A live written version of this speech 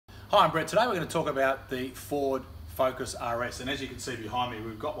Hi, I'm Brett. Today we're going to talk about the Ford Focus RS, and as you can see behind me,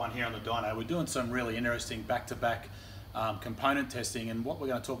 we've got one here on the dyno. We're doing some really interesting back-to-back component testing, and what we're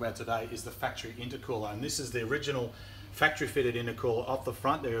going to talk about today is the factory intercooler. And this is the original factory-fitted intercooler off the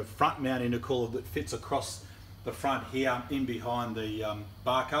front. They're a front mount intercooler that fits across the front here, in behind the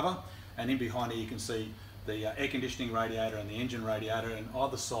bar cover, and in behind here you can see the air conditioning radiator and the engine radiator, and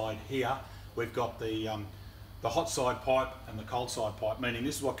either side here we've got the hot side pipe and the cold side pipe, meaning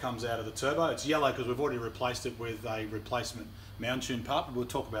this is what comes out of the turbo. It's yellow because we've already replaced it with a replacement mount tune part, but we'll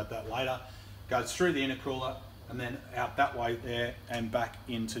talk about that later. Goes through the intercooler and then out that way there and back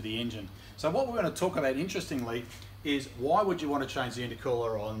into the engine. So what we're going to talk about, interestingly, is why would you want to change the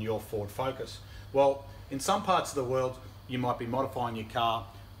intercooler on your Ford Focus? Well, in some parts of the world you might be modifying your car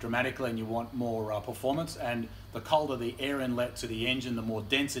dramatically and you want more performance, and the colder the air inlet to the engine, the more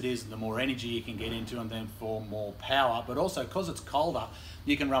dense it is, the more energy you can get into, and then for more power. But also, because it's colder,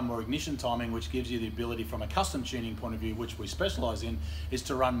 you can run more ignition timing, which gives you the ability, from a custom tuning point of view, which we specialize in, is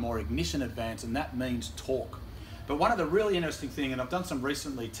to run more ignition advance, and that means torque. But one of the really interesting things, and I've done some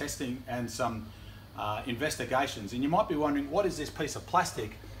recently testing and some investigations, and you might be wondering, what is this piece of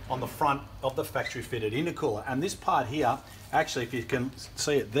plastic on the front of the factory fitted intercooler? And this part here, actually, if you can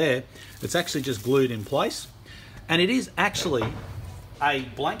see it there, it's actually just glued in place. And it is actually a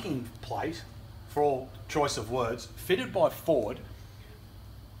blanking plate, for all choice of words, fitted by Ford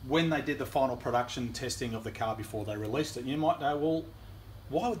when they did the final production testing of the car before they released it. And you might know, well,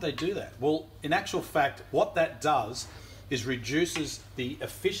 why would they do that? Well, in actual fact, what that does is reduces the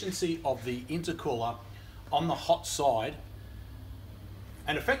efficiency of the intercooler on the hot side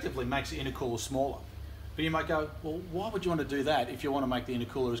and effectively makes the intercooler smaller. But you might go, well, why would you want to do that if you want to make the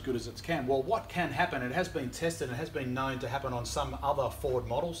intercooler as good as it can? Well, what can happen, it has been tested and has been known to happen on some other Ford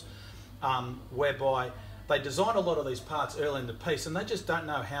models, whereby they design a lot of these parts early in the piece and they just don't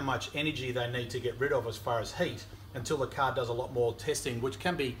know how much energy they need to get rid of as far as heat until the car does a lot more testing, which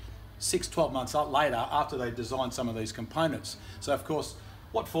can be 6-12 months later after they've designed some of these components. So of course,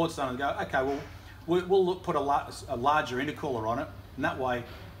 what Ford's done is go, okay, well, we'll put a larger intercooler on it, and that way,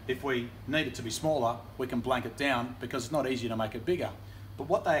 if we need it to be smaller, we can blank it down because it's not easy to make it bigger. But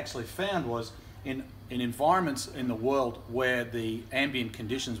what they actually found was in environments in the world where the ambient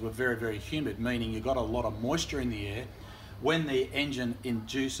conditions were very, very humid, meaning you've got a lot of moisture in the air, when the engine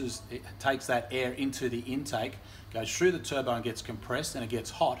induces, it takes that air into the intake, goes through the turbo and gets compressed and it gets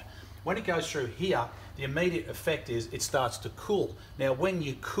hot. When it goes through here, the immediate effect is it starts to cool. Now, when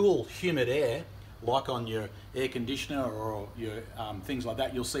you cool humid air, like on your air conditioner or your things like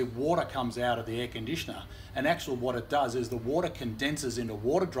that, you'll see water comes out of the air conditioner, and actually what it does is the water condenses into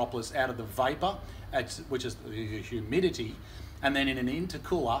water droplets out of the vapor, which is the humidity, and then in an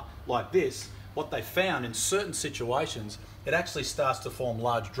intercooler like this, what they found in certain situations, it actually starts to form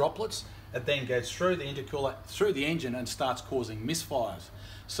large droplets. It then goes through the intercooler, through the engine, and starts causing misfires.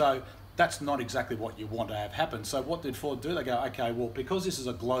 So that's not exactly what you want to have happen. So what did Ford do? They go, okay, well, because this is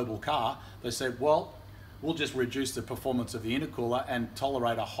a global car, they said, well, we'll just reduce the performance of the intercooler and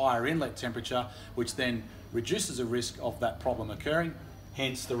tolerate a higher inlet temperature, which then reduces the risk of that problem occurring,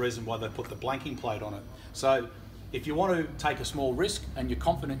 hence the reason why they put the blanking plate on it. So if you want to take a small risk and you're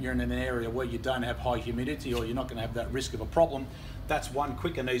confident you're in an area where you don't have high humidity or you're not going to have that risk of a problem, that's one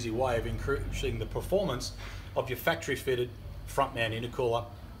quick and easy way of increasing the performance of your factory fitted front mount intercooler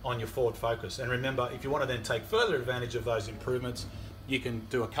on your Ford Focus. And remember, if you want to then take further advantage of those improvements, you can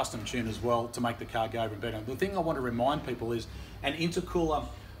do a custom tune as well to make the car go even better. The thing I want to remind people is an intercooler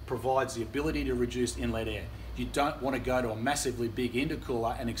provides the ability to reduce inlet air. You don't want to go to a massively big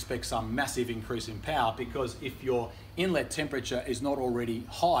intercooler and expect some massive increase in power, because if your inlet temperature is not already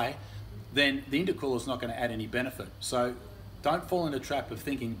high, then the intercooler is not going to add any benefit. So don't fall in the trap of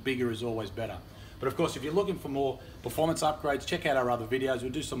thinking bigger is always better. But of course, if you're looking for more performance upgrades, check out our other videos.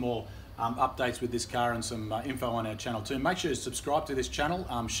 We'll do some more updates with this car and some info on our channel too. Make sure to subscribe to this channel,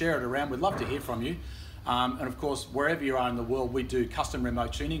 share it around. We'd love to hear from you. And of course, wherever you are in the world, we do custom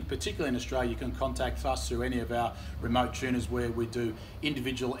remote tuning. Particularly in Australia, you can contact us through any of our remote tuners where we do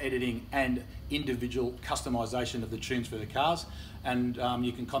individual editing and individual customization of the tunes for the cars. And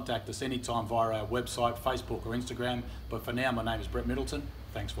you can contact us anytime via our website, Facebook or Instagram. But for now, my name is Brett Middleton.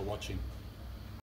 Thanks for watching.